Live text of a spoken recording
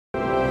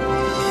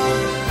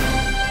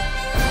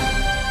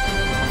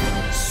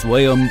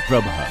Swayam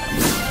Prabha.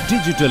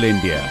 Digital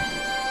India.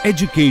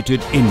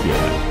 Educated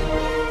India.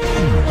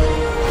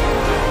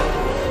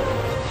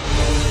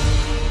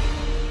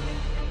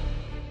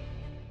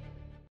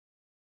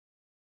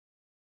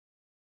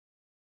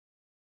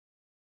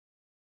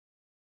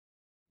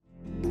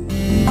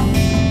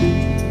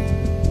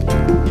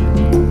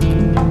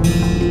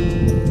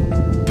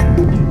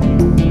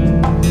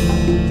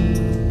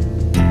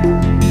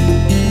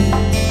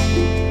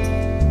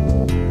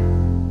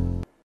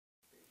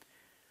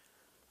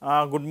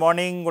 Good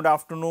morning, good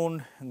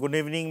afternoon, good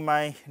evening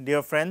my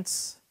dear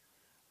friends.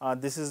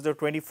 This is the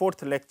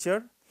 24th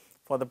lecture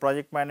for the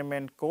project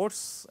management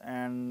course,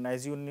 and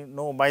as you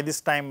know by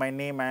this time my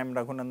name, I am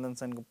Raghunandan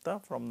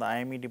Sengupta from the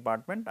IME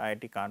department,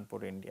 IIT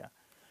Kanpur, India.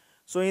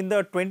 So, in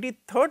the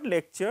 23rd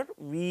lecture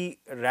we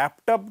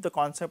wrapped up the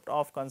concept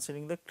of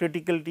considering the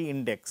criticality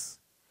index.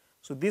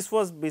 So, this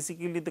was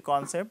basically the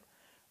concept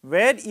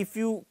where if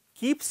you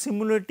keep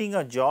simulating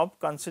a job,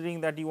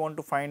 considering that you want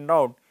to find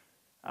out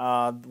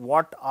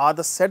what are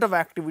the set of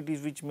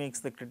activities which makes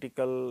the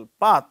critical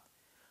path.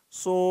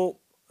 So,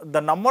 the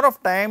number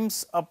of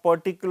times a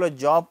particular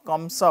job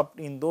comes up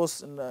in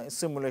those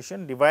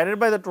simulation divided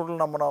by the total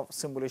number of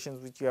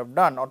simulations which you have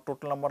done, or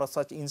total number of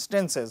such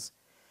instances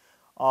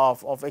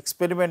of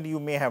experiment you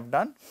may have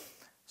done.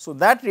 So,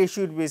 that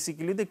ratio is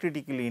basically the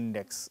critical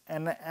index,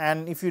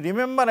 and if you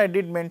remember I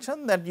did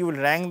mention that you will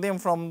rank them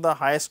from the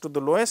highest to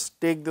the lowest,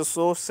 take the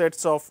source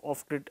sets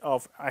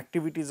of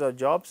activities or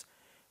jobs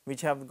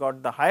which have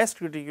got the highest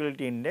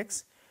criticality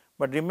index,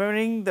 but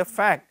remembering the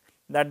fact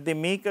that they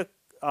make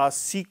a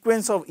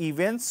sequence of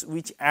events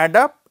which add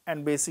up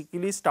and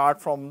basically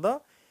start from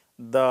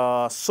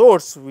the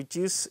source which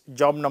is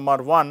job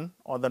number 1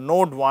 or the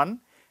node 1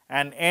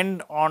 and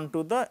end on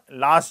to the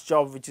last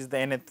job which is the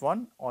nth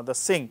one or the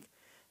sink,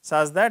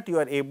 such that you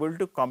are able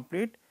to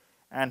complete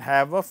and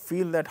have a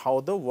feel that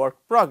how the work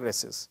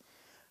progresses.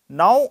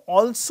 Now,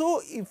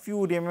 also if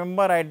you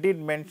remember I did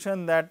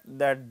mention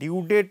that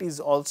due date is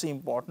also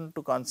important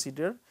to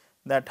consider,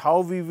 that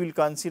how we will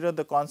consider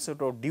the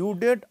concept of due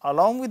date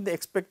along with the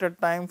expected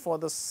time for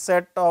the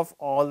set of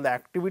all the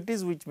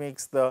activities which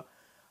makes the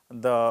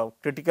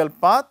critical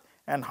path,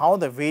 and how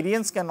the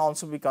variance can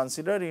also be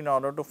considered in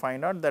order to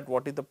find out that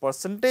what is the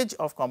percentage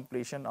of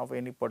completion of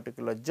any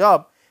particular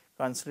job,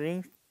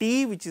 considering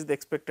T which is the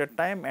expected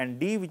time and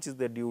D which is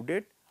the due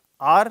date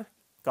are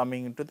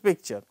coming into the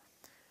picture.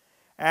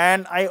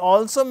 And I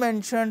also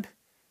mentioned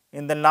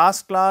in the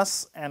last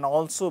class and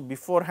also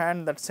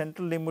beforehand that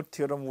central limit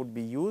theorem would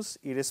be used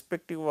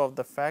irrespective of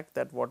the fact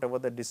that whatever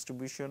the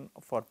distribution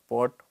for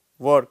PERT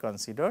were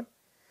considered.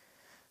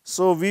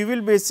 So, we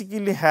will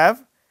basically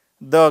have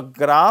the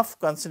graph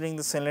considering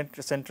the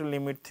central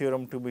limit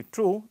theorem to be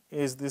true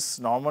is this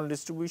normal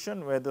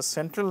distribution, where the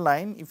central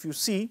line if you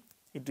see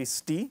it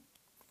is T.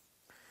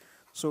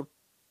 So,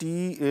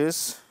 T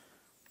is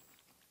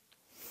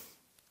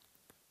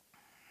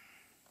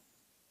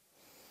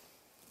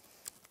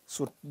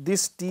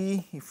this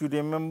T if you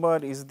remember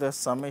is the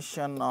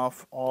summation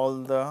of all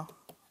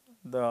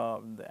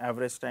the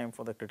average time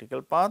for the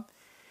critical path,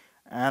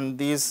 and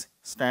these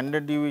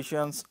standard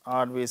deviations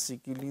are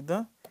basically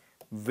the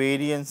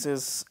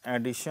variances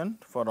addition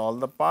for all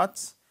the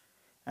paths,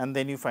 and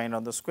then you find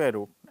out the square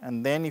root,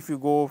 and then if you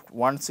go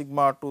 1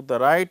 sigma to the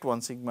right,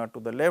 1 sigma to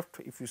the left,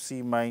 if you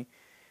see my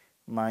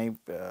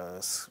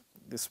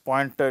this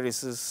pointer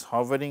is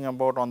hovering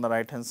about on the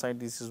right hand side,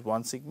 this is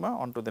 1 sigma,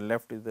 onto the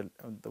left is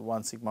the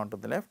 1 sigma onto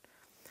the left.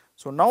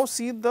 So, now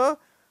see the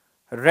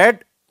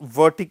red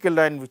vertical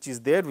line which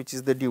is there, which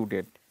is the due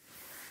date.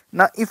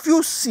 Now, if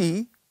you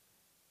see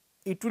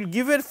it will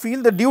give a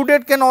feel the due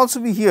date can also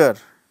be here.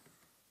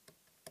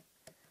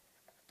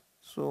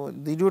 So,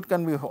 the due date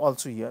can be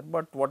also here,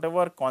 but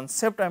whatever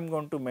concept I am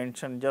going to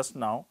mention just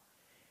now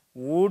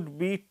would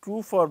be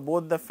true for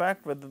both the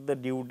fact whether the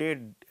due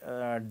date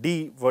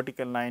D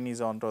vertical line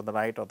is onto the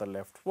right or the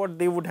left, what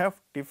they would have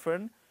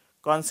different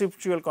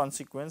conceptual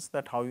consequence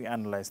that how you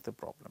analyze the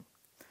problem.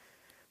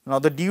 Now,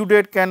 the due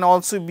date can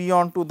also be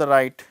onto the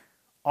right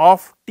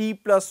of T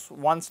plus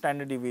 1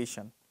 standard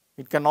deviation,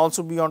 it can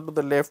also be onto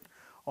the left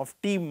of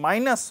T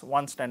minus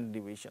 1 standard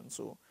deviation.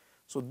 So,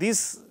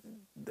 this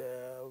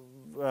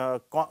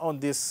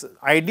this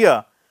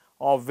idea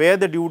of where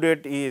the due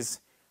date is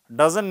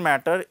does not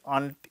matter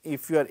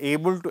if you are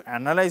able to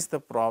analyze the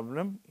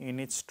problem in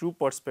its true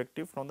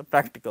perspective from the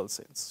practical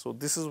sense. So,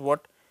 this is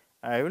what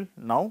I will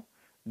now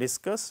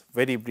discuss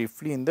very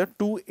briefly in the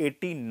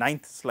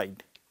 289th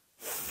slide.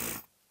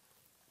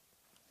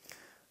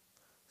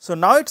 So,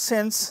 now it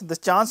sends the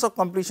chance of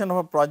completion of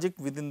a project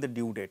within the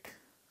due date.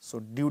 So,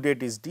 due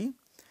date is D.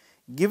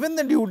 Given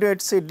the due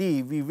date say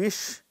D, we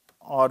wish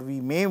or we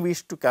may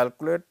wish to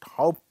calculate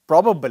how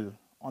probable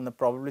on the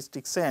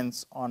probabilistic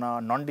sense, on a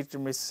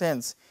non-deterministic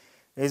sense,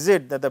 is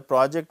it that the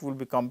project will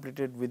be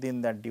completed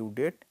within that due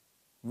date,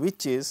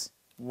 which is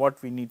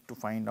what we need to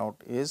find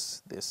out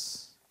is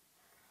this.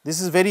 This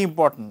is very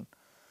important.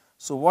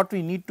 So, what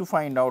we need to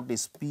find out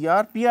is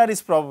PR, PR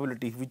is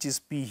probability which is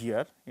P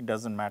here, it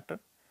does not matter.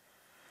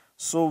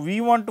 So, we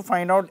want to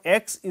find out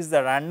x is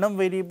the random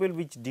variable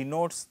which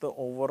denotes the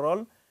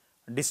overall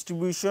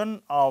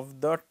distribution of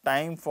the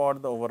time for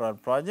the overall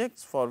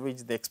projects, for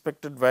which the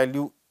expected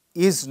value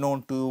is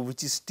known to you,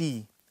 which is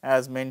t,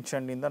 as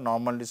mentioned in the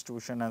normal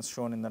distribution, as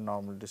shown in the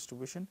normal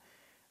distribution,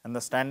 and the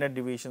standard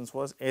deviations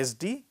was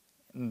SD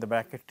in the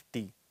bracket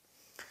t.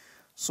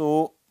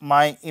 So,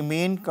 my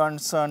main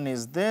concern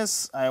is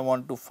this: I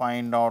want to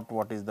find out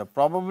what is the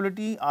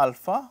probability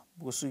alpha,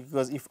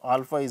 because if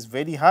alpha is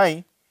very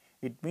high,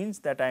 it means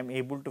that I am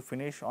able to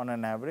finish on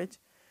an average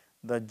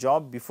the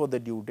job before the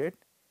due date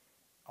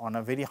on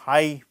a very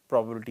high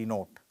probability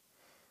note,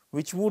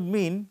 which would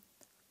mean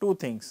two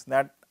things: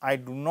 that I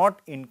do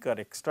not incur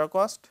extra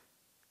cost,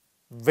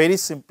 very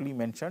simply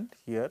mentioned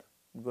here,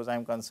 because I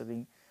am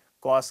considering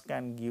cost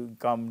can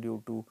come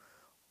due to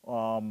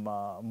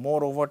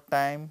more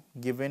overtime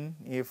given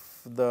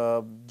if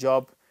the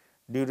job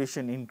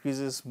duration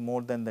increases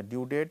more than the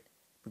due date,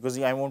 because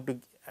I want to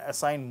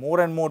assign more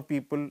and more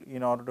people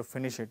in order to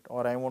finish it,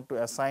 or I want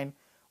to assign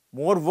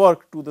more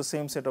work to the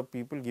same set of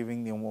people,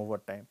 giving them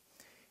overtime.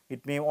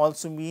 It may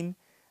also mean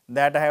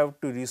that I have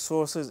to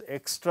resources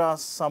extra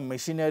some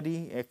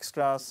machinery,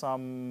 extra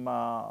some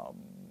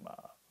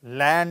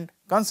land,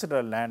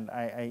 consider land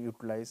I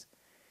utilize.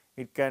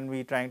 It can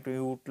be trying to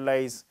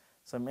utilize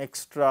some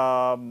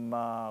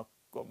extra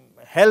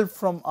help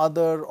from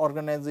other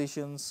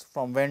organizations,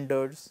 from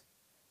vendors.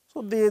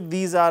 So,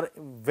 these are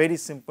very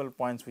simple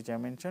points which I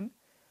mentioned.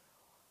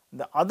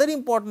 The other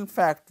important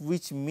fact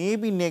which may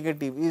be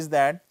negative is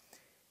that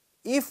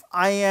if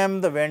I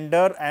am the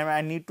vendor and I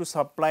need to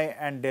supply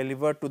and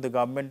deliver to the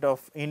government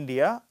of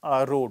India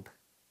a road,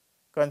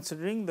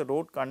 considering the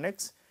road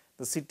connects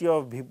the city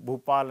of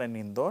Bhopal and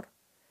Indore.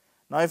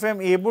 Now, if I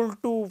am able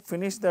to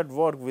finish that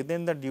work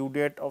within the due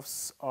date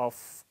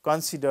of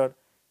consider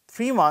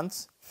 3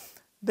 months,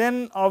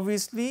 then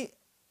obviously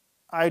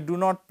I do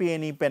not pay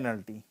any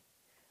penalty.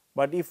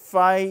 But if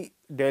I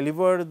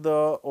deliver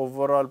the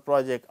overall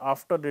project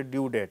after the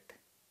due date,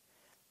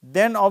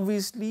 then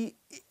obviously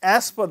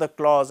as per the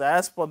clause,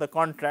 as per the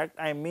contract,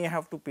 I may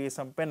have to pay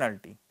some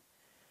penalty.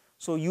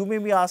 So, you may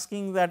be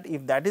asking that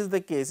if that is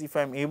the case, if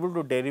I am able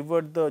to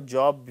deliver the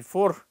job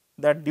before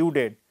that due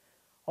date,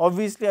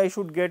 obviously I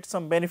should get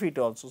some benefit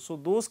also. So,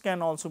 those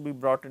can also be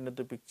brought into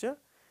the picture,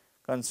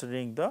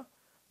 considering the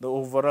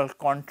overall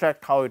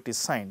contract, how it is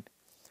signed.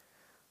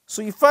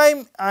 So, if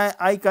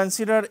I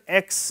consider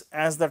x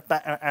as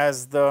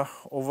the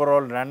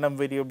overall random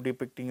variable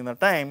depicting in the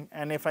time,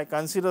 and if I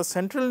consider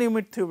central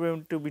limit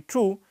to be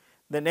true,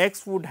 then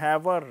x would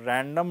have a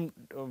random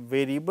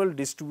variable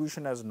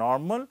distribution as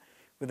normal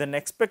with an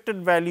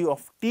expected value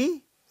of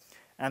t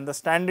and the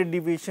standard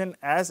deviation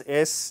as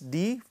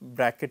SD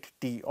bracket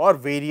t, or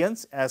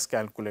variance as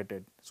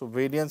calculated. So,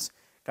 variance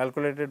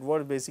calculated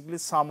was basically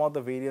sum of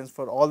the variance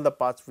for all the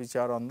paths which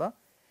are on the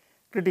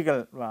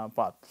critical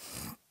path.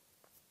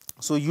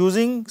 So,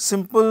 using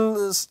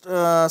simple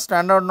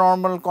standard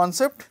normal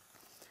concept.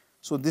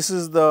 So, this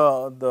is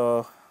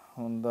the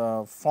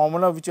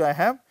formula which I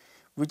have,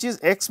 which is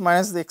x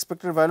minus the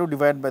expected value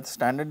divided by the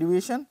standard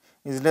deviation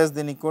is less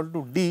than equal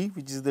to d,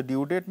 which is the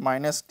due date,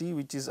 minus t,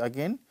 which is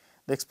again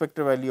the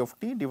expected value of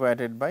t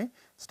divided by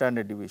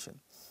standard deviation.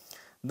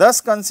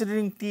 Thus,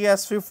 considering t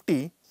as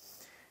 50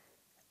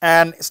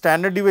 and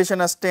standard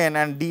deviation as 10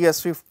 and d as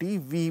 50,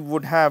 we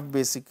would have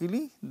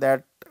basically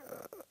that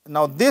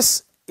now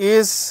this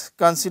is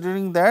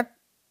considering that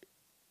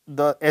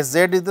the z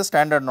is the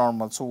standard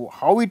normal. So,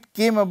 how it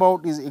came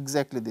about is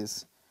exactly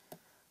this: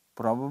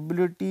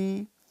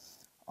 probability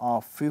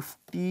of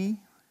 50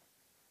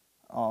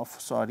 of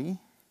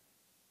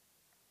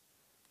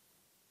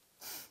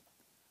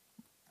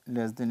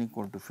less than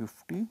equal to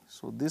 50.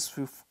 So, this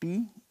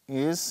 50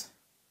 is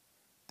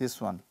this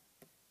one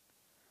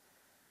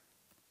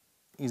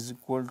is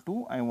equal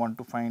to, I want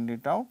to find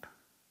it out.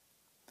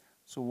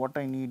 So, what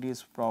I need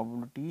is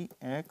probability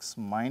x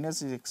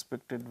minus its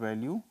expected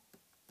value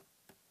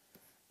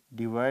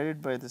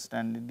divided by the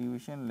standard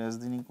deviation less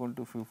than equal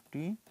to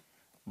 50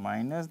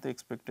 minus the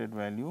expected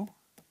value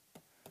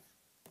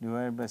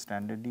divided by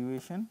standard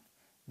deviation.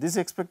 This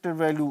expected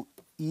value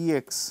E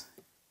x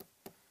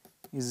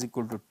is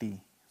equal to t.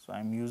 So, I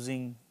am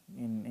using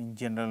in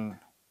general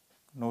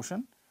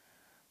notion.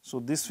 So,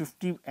 this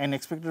 50 and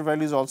expected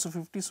value is also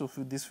 50. So,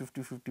 this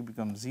 50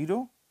 becomes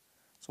 0.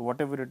 So,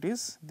 whatever it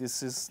is,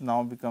 this is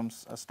now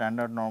becomes a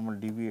standard normal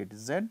deviate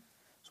z.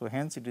 So,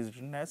 hence it is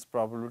written as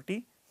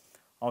probability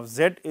of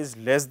z is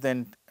less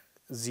than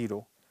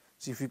 0.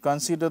 So, if you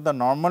consider the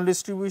normal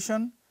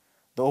distribution,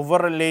 the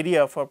overall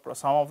area for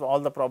sum of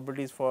all the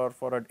probabilities for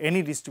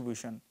any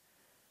distribution,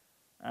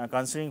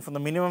 considering from the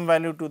minimum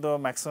value to the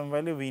maximum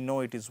value, we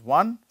know it is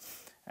 1,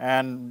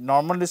 and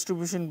normal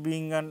distribution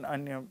being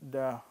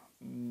the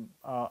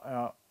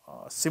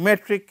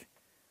symmetric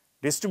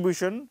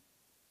distribution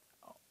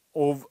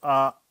of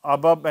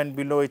above and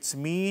below its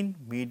mean,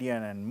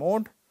 median and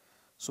mode.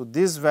 So,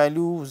 this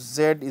value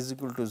z is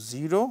equal to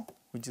 0,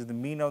 which is the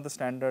mean of the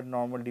standard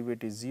normal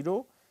deviate is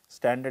 0,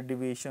 standard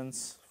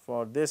deviations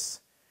for this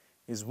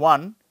is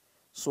 1.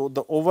 So,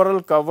 the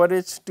overall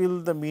coverage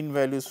till the mean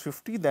value is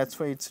 50, that is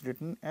why it is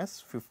written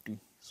as 50.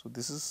 So,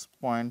 this is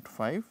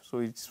 0.5. So,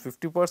 it is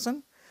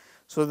 50%.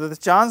 So, the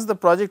chance the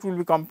project will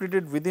be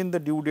completed within the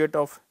due date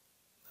of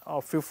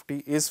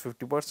 50 is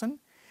 50%.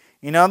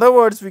 In other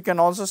words, we can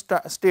also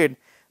state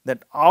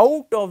that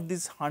out of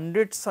these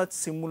 100 such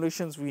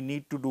simulations we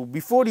need to do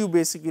before you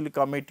basically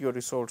commit your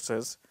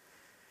resources,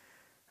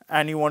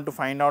 and you want to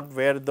find out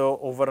where the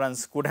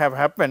overruns could have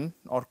happened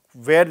or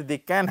where they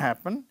can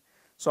happen.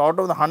 So, out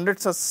of the 100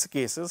 such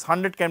cases,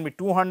 100 can be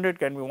 200,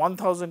 can be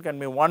 1000, can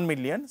be 1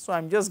 million. So, I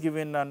am just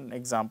giving an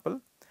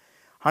example.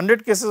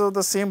 100 cases of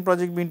the same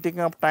project being taken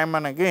up time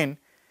and again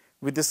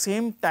with the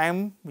same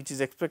time, which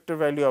is expected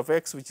value of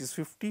x, which is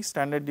 50,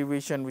 standard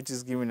deviation which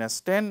is given as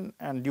 10,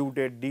 and due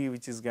date d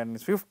which is given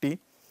as 50.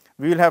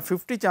 We will have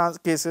 50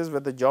 cases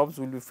where the jobs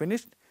will be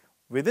finished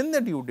within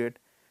the due date,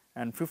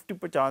 and 50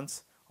 per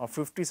chance of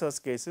 50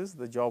 such cases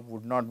the job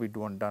would not be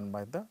done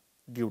by the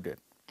due date.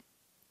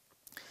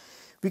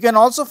 We can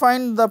also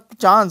find the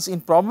chance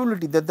in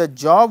probability that the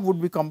job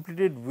would be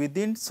completed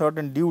within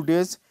certain due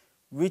dates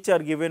which are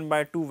given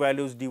by two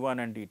values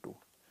d1 and d2.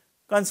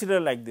 Consider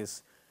like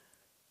this: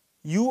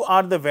 you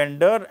are the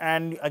vendor,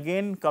 and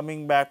again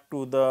coming back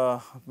to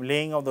the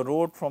laying of the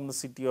road from the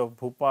city of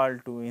Bhopal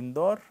to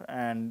Indore,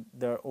 and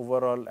the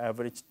overall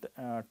average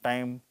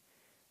time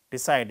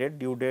decided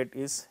due date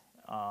is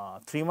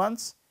 3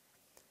 months,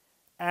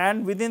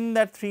 and within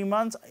that 3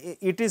 months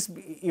it is,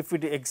 if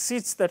it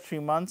exceeds the 3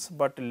 months,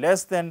 but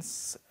less than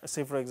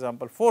say for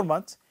example 4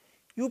 months,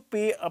 you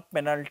pay a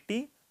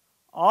penalty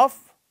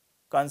of,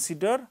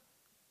 consider,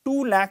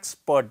 2 lakhs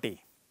per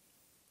day.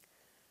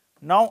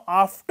 Now,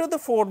 after the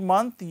 4th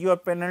month your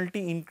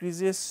penalty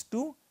increases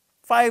to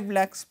 5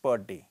 lakhs per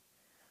day.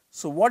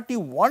 So, what you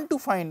want to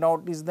find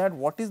out is that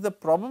what is the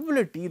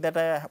probability that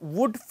I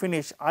would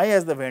finish, I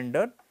as the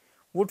vendor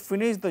would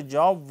finish the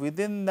job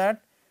within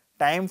that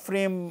time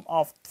frame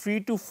of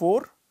 3 to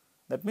 4.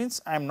 That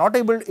means, I am not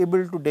able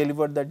to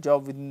deliver that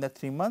job within the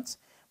 3 months,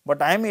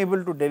 but I am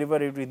able to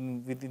deliver it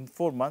within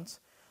 4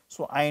 months.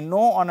 So, I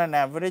know on an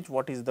average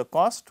what is the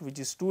cost, which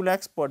is 2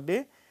 lakhs per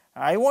day.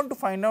 I want to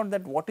find out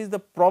that what is the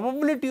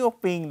probability of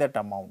paying that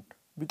amount,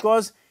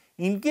 because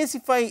in case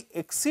if I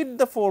exceed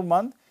the 4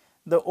 month,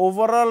 the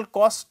overall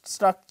cost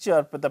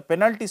structure, the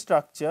penalty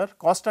structure,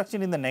 cost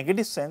structure in the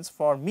negative sense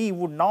for me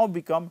would now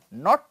become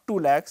not 2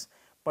 lakhs,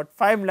 but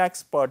 5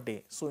 lakhs per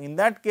day. So, in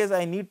that case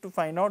I need to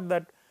find out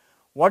that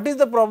what is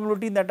the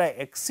probability that I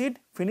exceed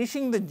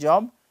finishing the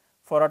job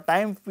for a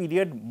time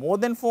period more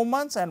than 4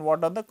 months, and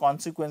what are the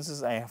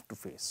consequences I have to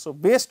face. So,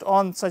 based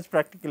on such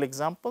practical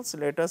examples,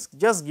 let us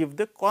just give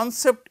the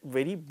concept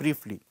very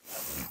briefly.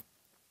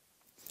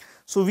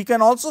 So, we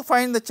can also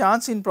find the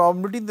chance in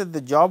probability that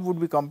the job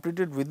would be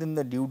completed within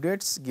the due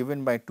dates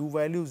given by two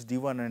values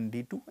d1 and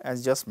d2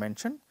 as just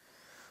mentioned.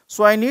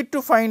 So, I need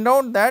to find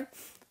out that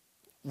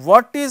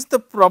what is the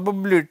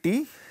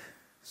probability.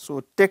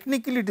 So,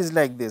 technically it is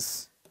like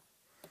this.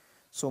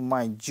 So,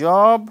 my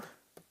job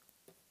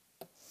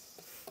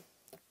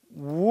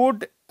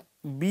would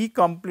be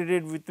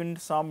completed within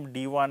some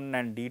d1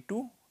 and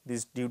d2,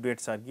 these due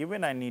dates are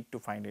given, I need to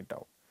find it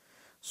out.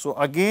 So,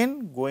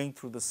 again going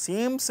through the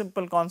same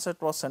simple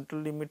concept of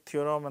central limit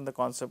theorem and the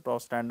concept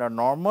of standard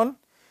normal.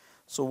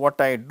 So, what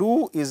I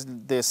do is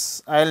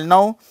this, I will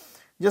now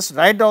just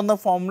write down the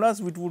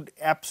formulas which would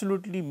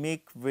absolutely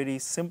make very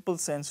simple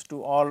sense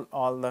to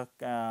all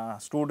the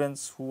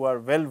students who are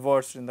well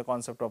versed in the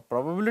concept of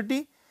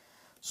probability.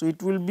 So,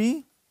 it will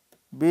be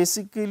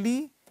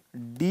basically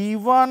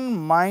d1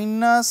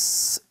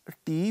 minus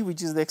t,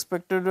 which is the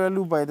expected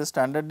value by the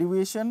standard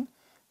deviation,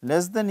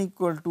 less than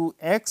equal to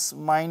x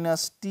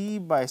minus t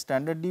by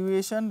standard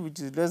deviation, which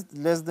is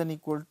less than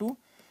equal to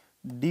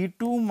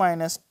d2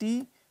 minus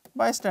t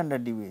by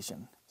standard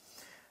deviation.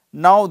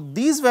 Now,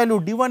 these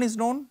value d1 is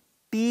known,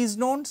 t is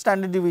known,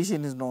 standard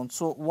deviation is known.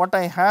 So, what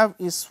I have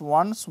is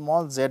one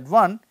small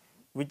z1,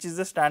 which is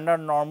the standard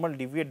normal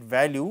deviate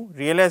value,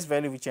 realized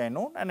value which I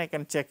know, and I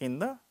can check in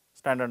the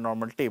standard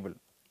normal table.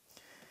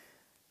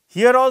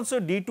 Here also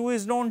d2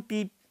 is known,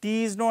 t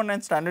is known,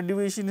 and standard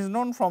deviation is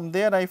known. From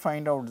there I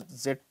find out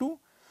z2.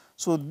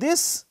 So,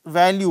 this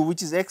value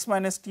which is x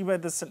minus t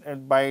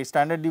by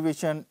standard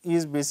deviation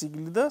is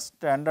basically the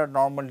standard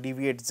normal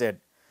deviate z.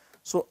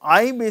 So,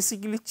 I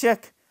basically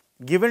check,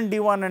 given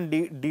d1 and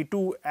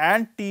d2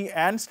 and t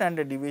and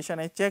standard deviation,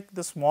 I check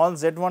the small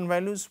z1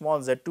 values,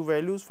 small z2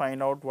 values,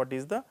 find out what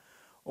is the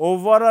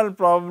overall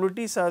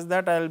probability such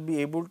that I will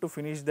be able to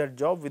finish that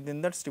job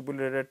within that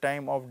stipulated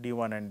time of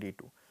d1 and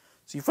d2.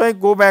 So, if I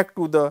go back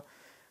to the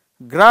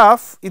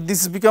graph,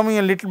 this is becoming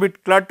a little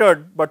bit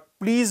cluttered, but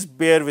please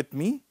bear with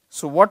me.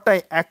 So, what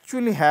I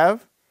actually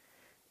have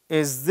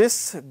is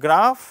this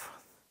graph,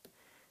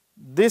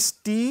 this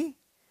t,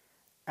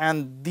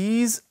 and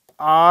these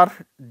are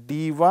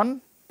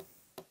d1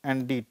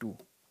 and d2.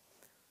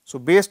 So,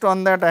 based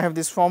on that I have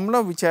this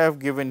formula which I have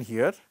given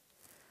here.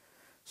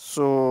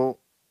 So,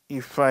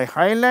 if I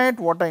highlight,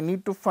 what I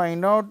need to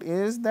find out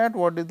is that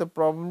what is the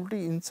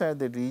probability inside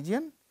the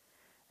region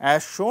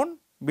as shown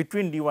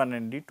between D1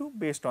 and D2.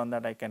 Based on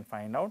that, I can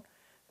find out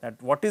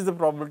that what is the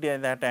probability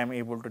that I am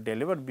able to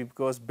deliver,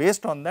 because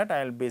based on that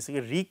I will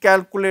basically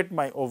recalculate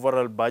my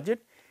overall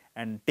budget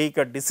and take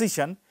a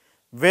decision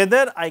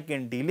whether I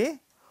can delay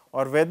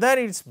or whether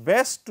it is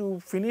best to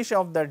finish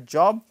off that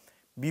job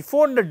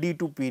before the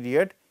D2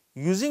 period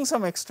using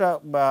some extra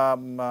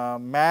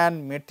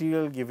man,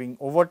 material, giving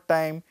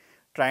overtime,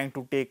 trying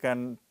to take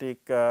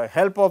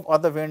help of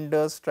other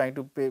vendors, trying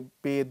to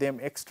pay them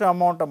extra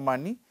amount of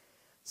money,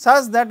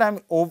 such that I am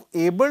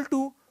able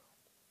to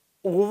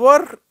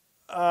overcome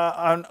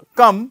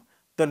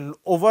the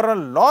overall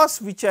loss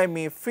which I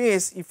may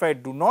face if I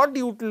do not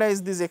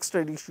utilize these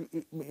extra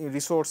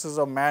resources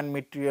of man,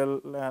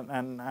 material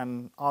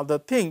and other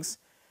things,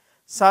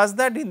 such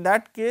that in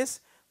that case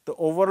the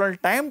overall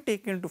time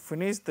taken to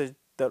finish the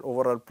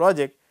overall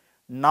project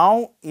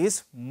now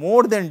is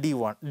more than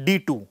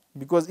D2,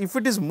 because if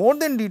it is more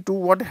than D2,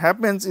 what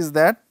happens is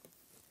that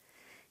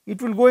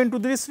it will go into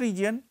this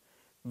region,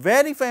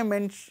 where if I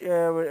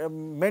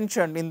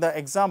mentioned in the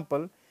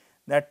example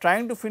that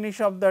trying to finish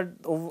up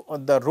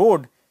the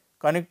road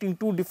connecting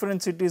two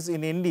different cities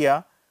in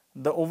India,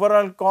 the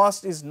overall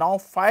cost is now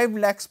 5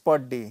 lakhs per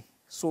day.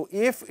 So,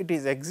 if it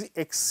is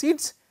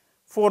exceeds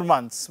 4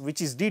 months,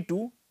 which is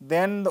D2,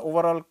 then the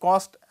overall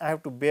cost I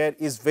have to bear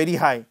is very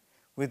high,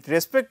 with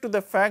respect to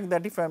the fact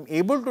that if I am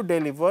able to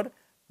deliver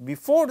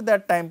before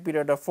that time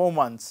period of 4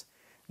 months,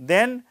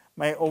 then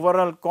my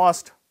overall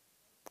cost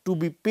to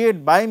be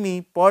paid by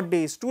me per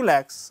day is 2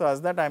 lakhs, such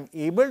that I am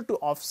able to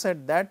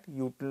offset that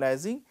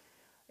utilizing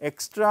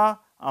extra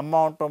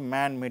amount of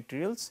man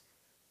materials,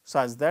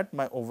 such that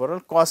my overall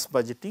cost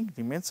budgeting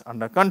remains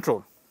under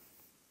control.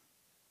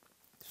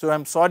 So, I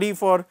am sorry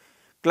for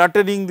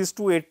cluttering this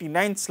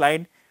 289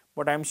 slide,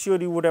 but I am sure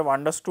you would have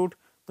understood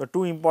the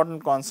two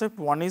important concepts.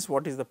 One is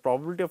what is the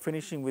probability of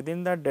finishing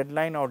within that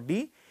deadline or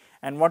D,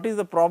 and what is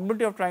the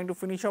probability of trying to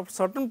finish up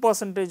certain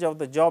percentage of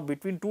the job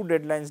between two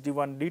deadlines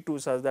D1,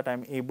 D2, such that I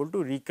am able to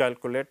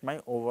recalculate my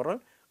overall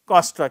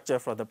cost structure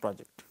for the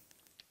project.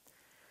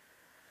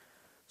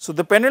 So,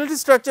 the penalty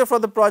structure for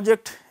the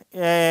project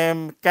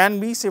can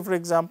be, say for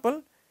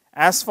example,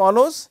 as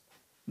follows,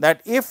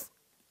 that if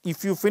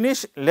you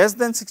finish less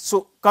than 6.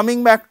 So,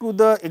 coming back to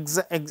the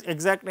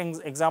exact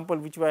example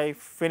which I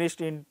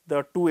finished in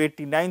the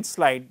 289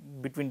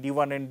 slide between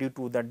D1 and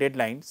D2, the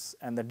deadlines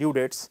and the due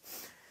dates.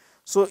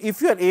 So,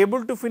 if you are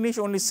able to finish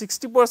only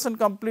 60%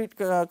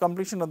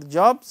 completion of the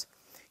jobs,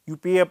 you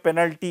pay a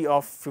penalty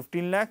of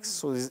 15 lakhs.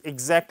 So,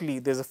 exactly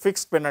there is a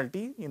fixed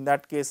penalty. In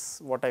that case,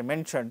 what I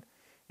mentioned,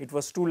 it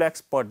was 2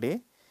 lakhs per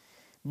day.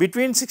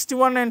 Between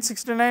 61 and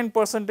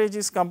 69%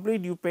 is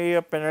complete, you pay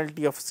a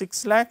penalty of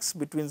 6 lakhs.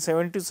 Between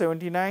 70 to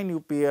 79, you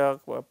pay a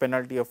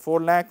penalty of 4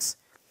 lakhs.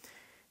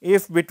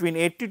 If between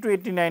 80 to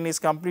 89 is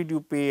complete, you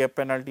pay a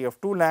penalty of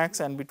 2 lakhs,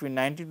 and between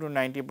 90 to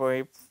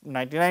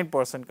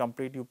 99%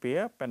 complete, you pay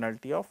a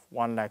penalty of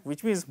 1 lakh,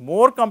 which means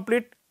more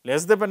complete,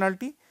 less the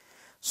penalty.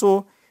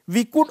 So,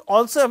 we could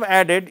also have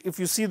added, if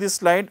you see this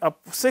slide, a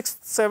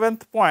 6th,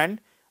 7th point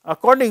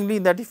accordingly,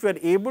 that if you are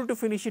able to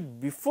finish it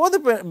before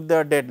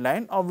the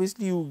deadline,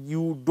 obviously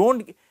you do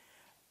not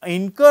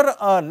incur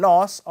a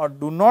loss or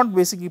do not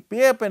basically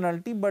pay a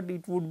penalty, but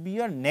it would be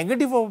a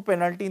negative of a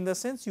penalty, in the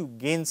sense you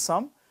gain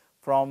some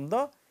from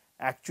the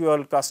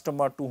actual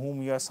customer to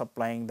whom you are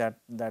supplying that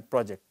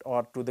project,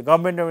 or to the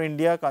government of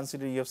India,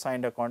 consider you have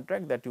signed a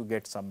contract, that you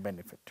get some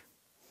benefit.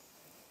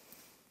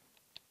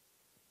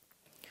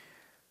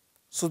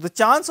 So, the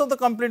chance of the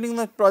completing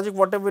the project,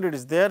 whatever it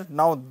is there,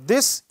 now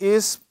this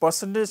is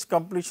percentage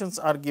completions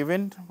are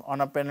given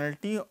on a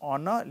penalty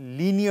on a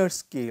linear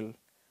scale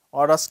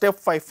or a step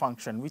 5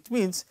 function, which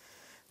means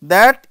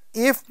that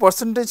if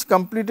percentage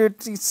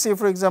completed is, say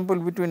for example,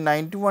 between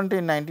 91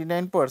 to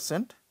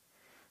 99%,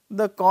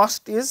 the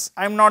cost is,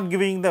 I am not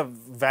giving the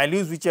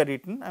values which are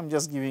written, I am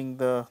just giving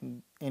the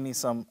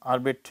some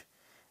arbit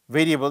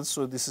variables.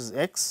 So, this is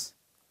x.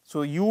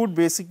 So, you would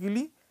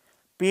basically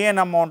pay an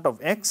amount of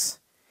x.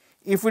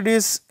 If it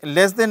is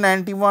less than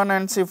 91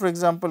 and say for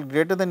example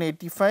greater than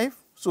 85,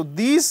 so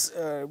these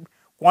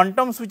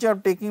quantums which are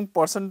taking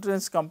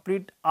percentage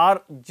complete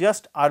are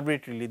just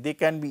arbitrarily, they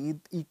can be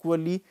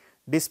equally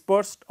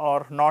dispersed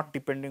or not,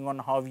 depending on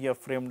how we have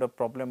framed a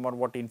problem or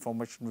what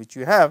information which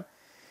you have.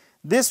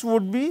 This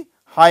would be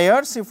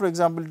higher, say for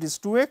example it is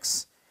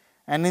 2x,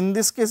 and in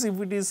this case if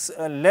it is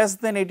less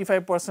than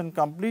 85%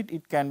 complete,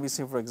 it can be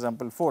say for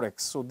example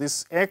 4x. So,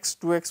 this x,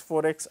 2x,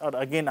 4x are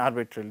again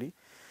arbitrarily.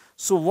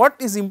 So, what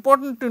is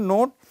important to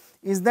note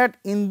is that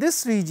in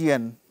this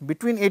region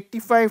between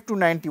 85 to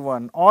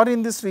 91, or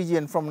in this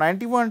region from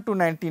 91 to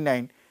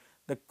 99,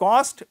 the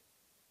cost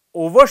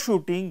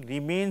overshooting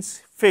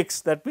remains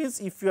fixed. That means,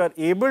 if you are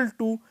able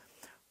to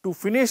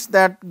finish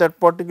that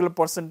particular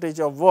percentage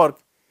of work,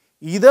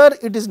 either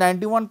it is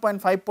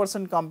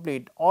 91.5%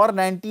 complete or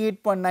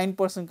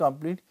 98.9%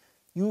 complete,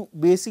 you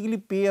basically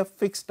pay a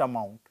fixed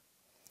amount.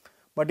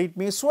 But it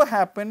may so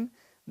happen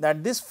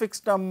that this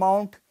fixed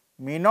amount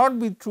may not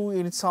be true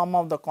in some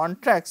of the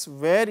contracts,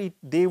 where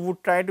they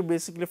would try to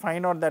basically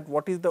find out that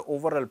what is the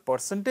overall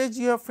percentage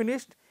you have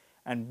finished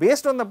and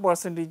based on the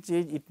percentage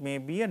change it may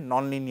be a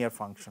nonlinear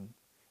function.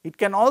 It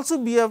can also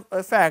be a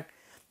fact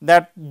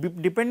that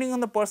depending on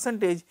the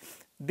percentage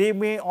they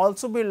may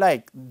also be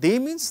like, they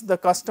means the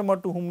customer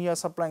to whom you are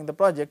supplying the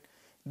project,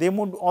 they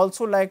would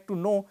also like to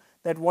know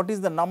that what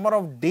is the number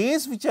of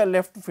days which are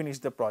left to finish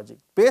the project.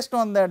 Based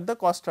on that the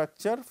cost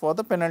structure for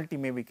the penalty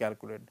may be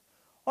calculated.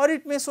 Or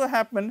it may so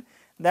happen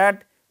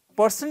that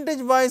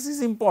percentage wise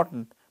is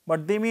important,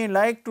 but they may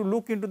like to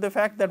look into the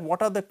fact that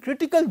what are the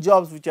critical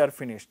jobs which are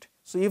finished.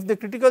 So, if the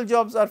critical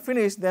jobs are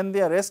finished, then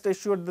they are rest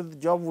assured that the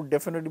job would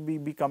definitely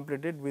be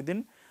completed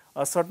within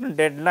a certain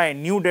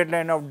deadline, new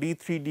deadline of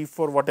D3,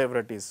 D4, whatever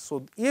it is.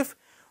 So, if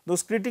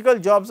those critical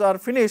jobs are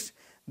finished,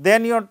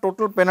 then your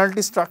total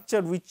penalty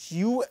structure which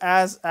you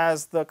as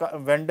the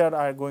vendor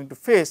are going to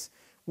face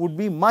would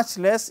be much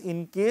less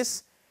in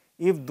case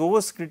if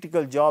those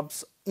critical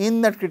jobs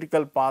in that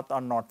critical path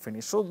are not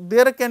finished. So,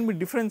 there can be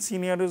different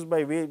scenarios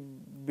by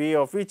way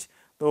of which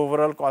the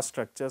overall cost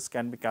structures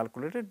can be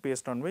calculated,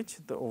 based on which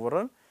the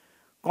overall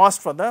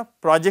cost for the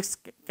projects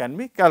can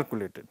be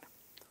calculated.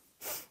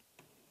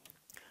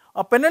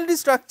 A penalty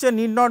structure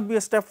need not be a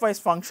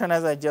stepwise function,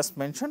 as I just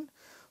mentioned.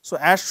 So,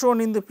 as shown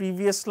in the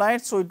previous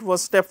slide, so it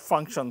was step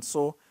function.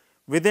 So,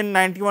 within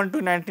 91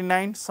 to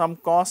 99 some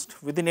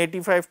cost, within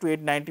 85 to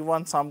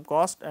 891 some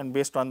cost, and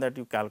based on that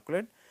you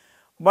calculate.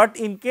 But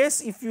in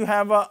case if you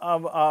have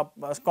a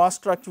cost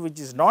structure which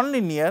is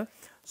non-linear,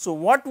 so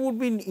what would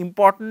be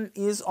important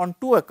is on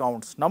two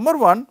accounts. Number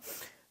one,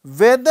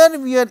 whether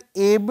we are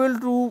able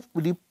to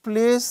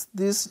replace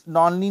this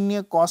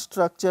non-linear cost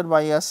structure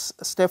by a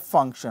step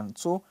function.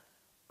 So,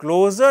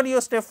 closer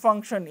your step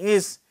function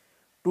is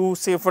to,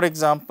 say for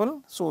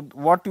example, so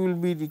what will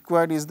be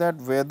required is that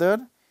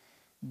whether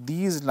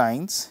these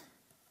lines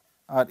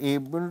are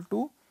able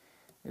to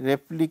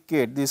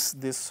replicate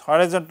this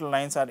horizontal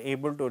lines are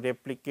able to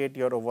replicate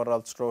your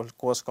overall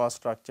cost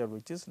structure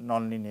which is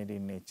non-linear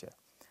in nature.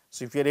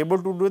 So, if you are able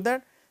to do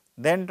that,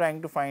 then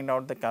trying to find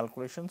out the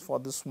calculations for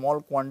the small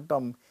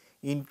quantum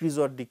increase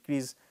or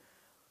decrease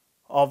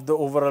of the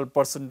overall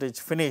percentage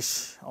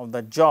finish of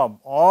the job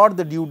or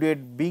the due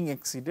date being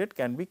exceeded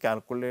can be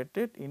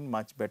calculated in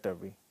much better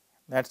way.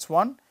 That is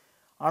one.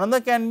 Another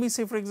can be,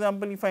 say for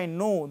example, if I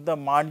know the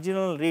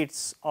marginal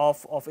rates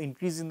of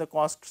increase in the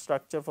cost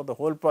structure for the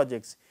whole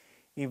projects,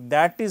 if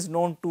that is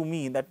known to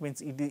me, that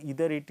means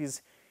either it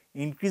is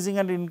increasing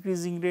at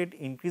increasing rate,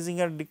 increasing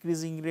at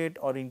decreasing rate,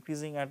 or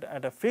increasing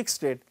at a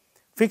fixed rate.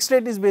 Fixed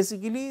rate is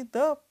basically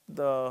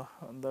the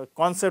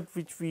concept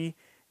which we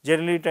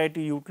generally try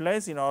to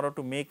utilize in order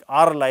to make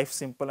our life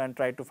simple and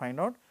try to find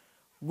out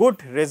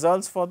good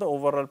results for the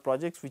overall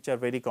projects which are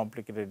very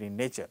complicated in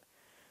nature.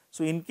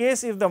 So, in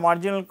case if the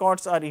marginal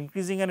costs are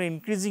increasing at an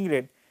increasing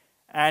rate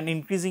and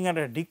increasing at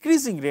a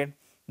decreasing rate,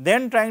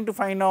 then trying to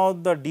find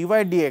out the dy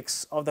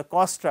dx of the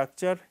cost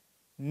structure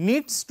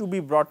needs to be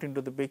brought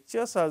into the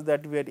picture such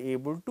that we are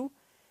able to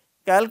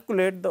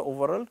calculate the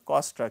overall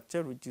cost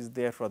structure which is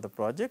there for the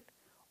project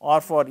or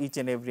for each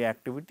and every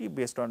activity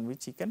based on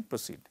which he can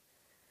proceed.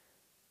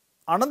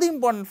 Another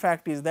important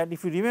fact is that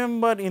if you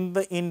remember in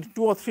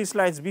 2 or 3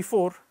 slides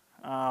before,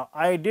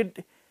 I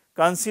did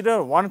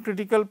consider one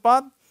critical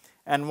path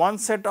and one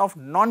set of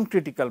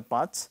non-critical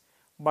paths,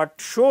 but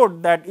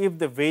showed that if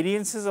the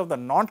variances of the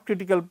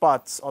non-critical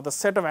paths or the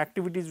set of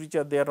activities which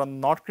are there on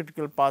not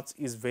critical paths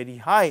is very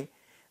high,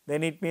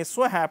 then it may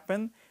so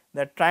happen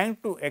that trying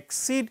to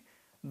exceed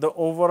the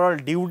overall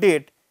due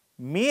date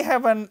may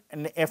have an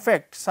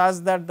effect such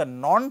that the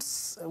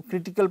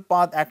non-critical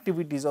path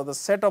activities or the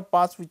set of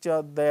paths which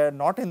are there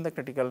not in the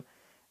critical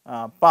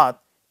path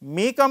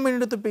may come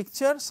into the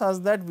picture such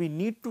that we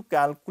need to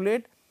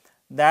calculate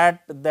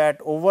that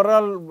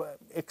overall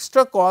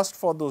extra cost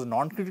for those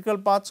non-critical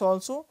paths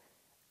also,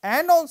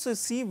 and also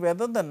see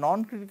whether the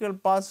non-critical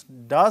paths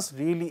does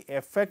really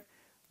affect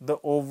the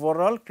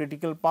overall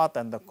critical path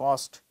and the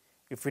cost.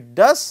 If it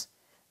does,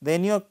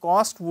 then your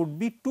cost would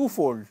be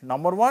twofold.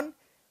 Number one,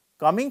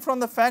 coming from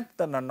the fact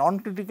that the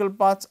non-critical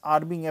paths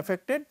are being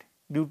affected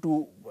due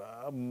to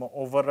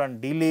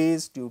overrun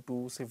delays, due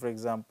to say for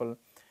example,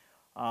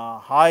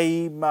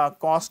 high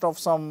cost of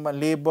some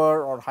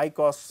labor or high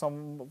cost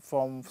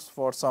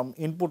for some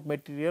input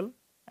material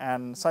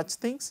and such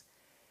things,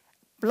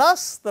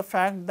 plus the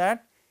fact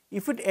that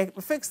if it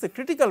affects the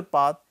critical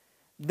path,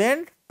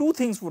 then two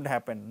things would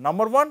happen.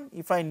 Number one,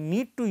 if I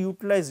need to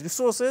utilize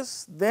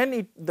resources,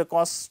 then the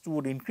cost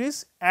would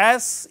increase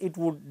as it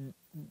would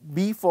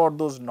be for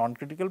those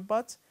non-critical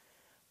paths,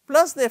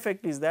 plus the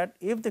effect is that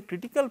if the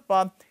critical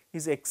path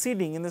is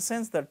exceeding, in the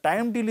sense that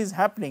time delay is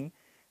happening,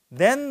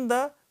 then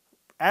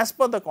as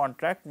per the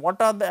contract,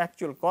 what are the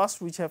actual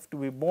costs which have to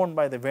be borne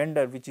by the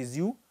vendor, which is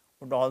you,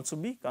 would also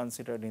be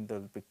considered in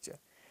the picture.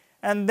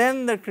 And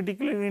then the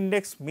critical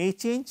index may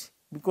change,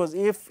 because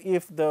if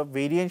the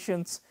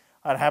variations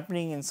are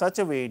happening in such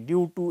a way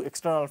due to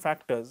external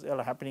factors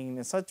are happening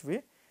in such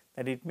way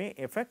that it may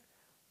affect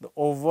the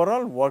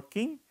overall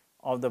working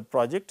of the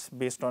projects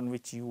based on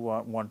which you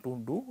want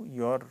to do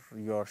your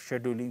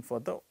scheduling for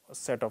the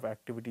set of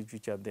activities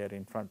which are there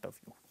in front of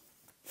you.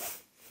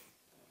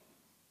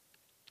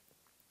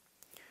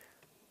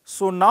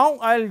 So, now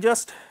I will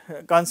just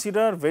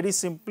consider very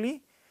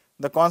simply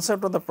the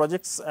concept of the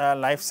project's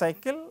life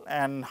cycle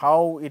and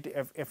how it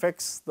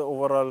affects the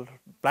overall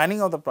planning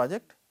of the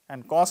project,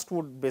 and cost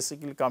would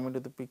basically come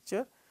into the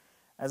picture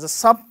as a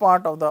sub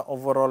part of the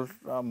overall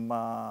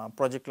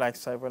project life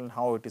cycle and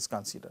how it is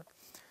considered.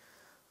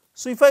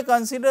 So, if I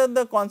consider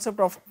the concept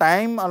of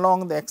time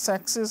along the x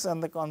axis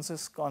and the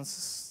concept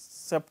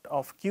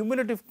of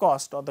cumulative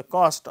cost or the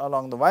cost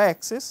along the y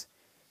axis,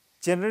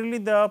 generally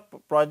the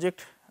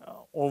project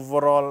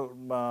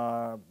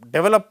overall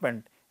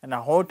development and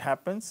how it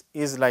happens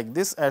is like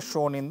this, as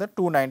shown in the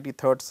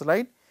 293rd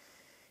slide.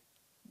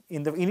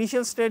 In the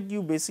initial stage,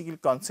 you basically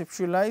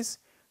conceptualize,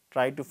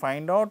 try to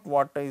find out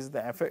what is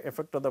the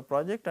effect of the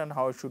project and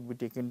how it should be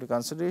taken into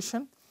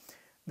consideration.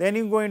 Then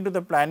you go into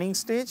the planning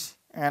stage,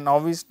 and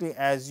obviously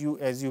as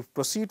you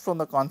proceed from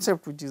the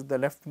concept, which is the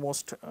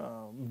leftmost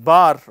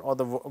bar or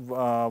the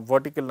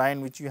vertical line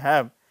which you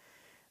have,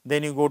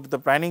 then you go to the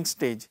planning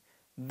stage.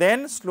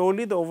 Then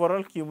slowly the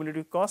overall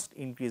cumulative cost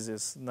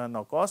increases.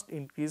 Now, cost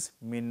increase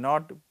may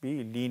not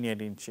be linear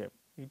in shape,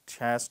 it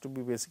has to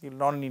be basically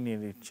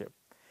non-linear in shape.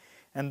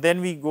 And then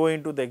we go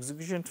into the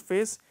execution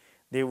phase.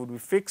 There would be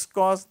fixed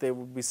cost, there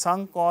would be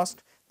sunk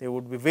cost, there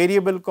would be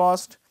variable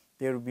cost,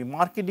 there would be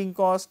marketing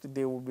cost,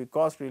 there would be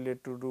cost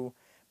related to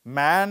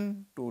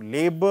man, to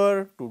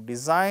labor, to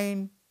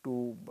design,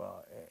 to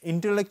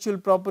intellectual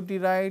property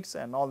rights,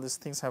 and all these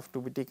things have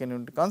to be taken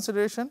into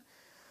consideration.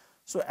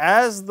 So,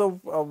 as the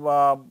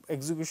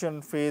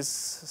execution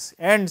phase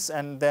ends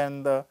and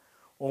then the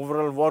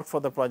overall work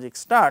for the project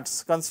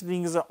starts,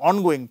 considering it is an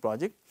ongoing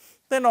project,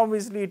 then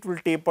obviously it will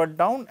taper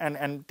down,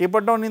 and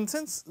taper down in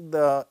sense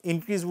the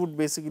increase would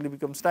basically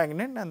become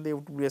stagnant and there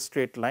would be a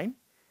straight line,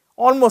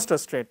 almost a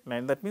straight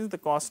line. That means the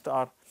costs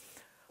are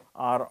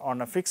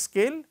on a fixed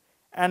scale,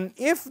 and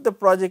if the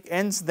project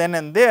ends then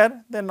and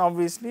there, then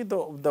obviously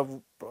the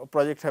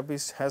project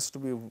has to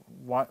be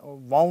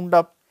wound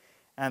up,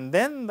 and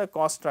then the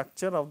cost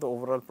structure of the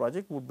overall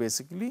project would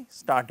basically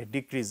start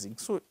decreasing.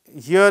 So,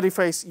 here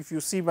if you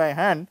see by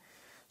hand,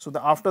 so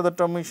after the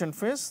termination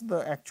phase,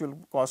 the actual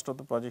cost of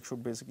the project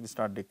should basically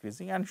start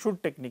decreasing and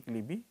should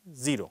technically be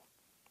 0.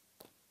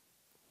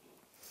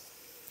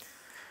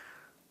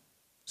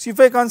 So, if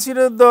I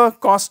consider the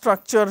cost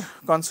structure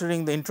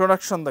considering the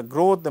introduction, the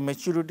growth, the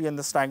maturity and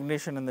the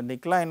stagnation and the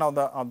decline of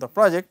the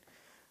project,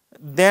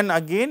 then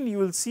again you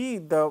will see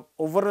the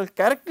overall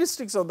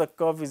characteristics of the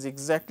curve is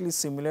exactly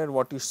similar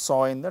what you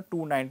saw in the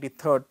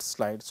 293rd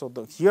slide. So,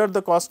 here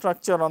the cost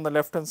structure on the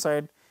left hand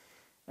side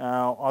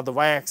or the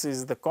y axis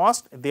is the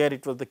cost, there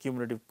it was the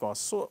cumulative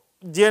cost. So,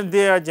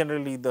 they are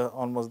generally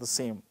almost the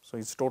same. So,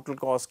 it is total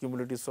cost,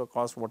 cumulative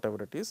cost,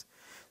 whatever it is.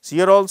 So,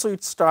 here also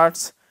it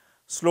starts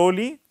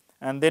slowly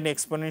and then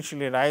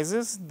exponentially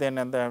rises, then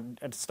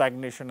at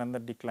stagnation and the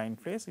decline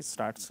phase it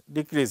starts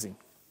decreasing.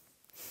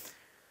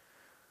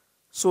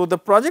 So, the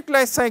project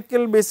life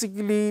cycle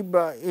basically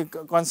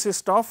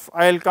consists of,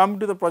 I will come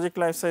to the project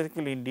life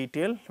cycle in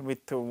detail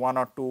with one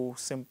or two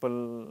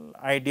simple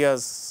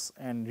ideas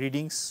and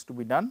readings to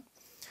be done.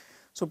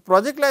 So,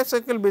 project life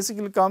cycle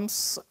basically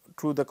comes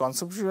through the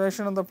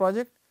conceptualization of the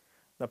project,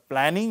 the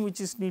planning which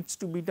needs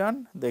to be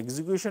done, the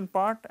execution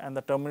part and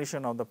the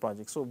termination of the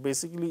project. So,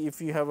 basically if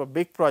you have a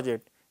big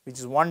project which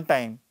is one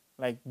time,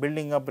 like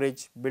building a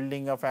bridge,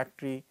 building a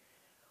factory,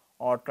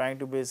 or trying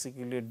to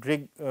basically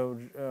rig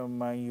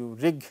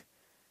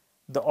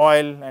the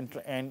oil and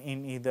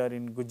in either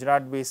in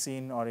Gujarat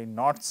basin or in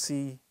North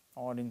Sea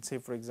or in say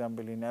for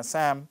example in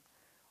Assam,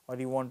 or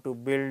you want to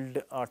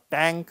build a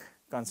tank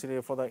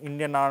consider for the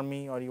Indian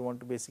army, or you want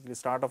to basically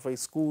start off a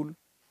school.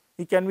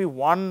 It can be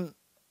one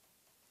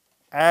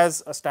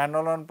as a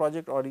standalone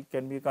project or it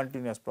can be a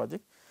continuous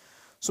project.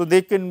 So,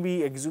 they can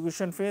be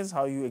execution phase,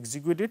 how you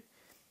execute it,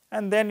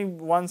 and then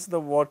once the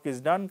work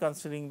is done,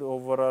 considering the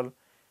overall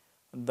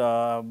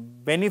the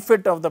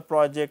benefit of the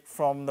project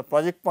from the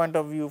project point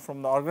of view,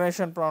 from the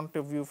organization point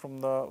of view, from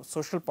the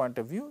social point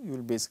of view, you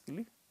will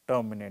basically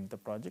terminate the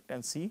project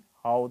and see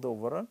how the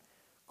overall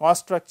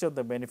cost structure,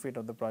 the benefit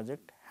of the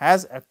project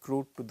has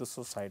accrued to the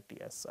society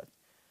as such.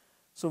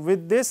 So,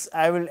 with this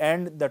I will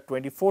end the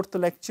 24th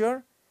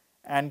lecture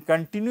and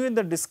continue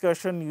the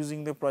discussion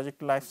using the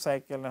project life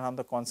cycle and how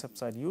the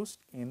concepts are used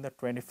in the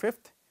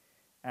 25th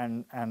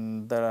and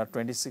the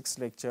 26th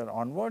lecture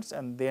onwards,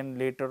 and then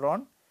later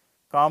on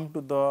come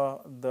to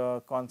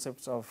the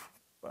concepts of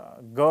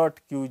GERT,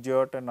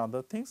 QGERT and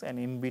other things, and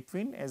in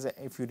between, as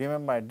if you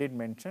remember I did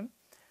mention,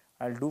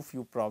 I will do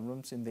few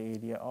problems in the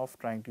area of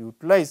trying to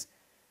utilize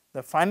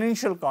the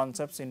financial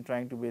concepts in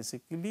trying to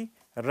basically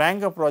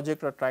rank a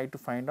project or try to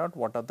find out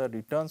what are the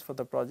returns for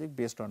the project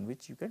based on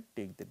which you can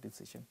take the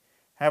decision.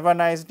 Have a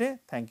nice day.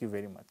 Thank you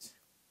very much.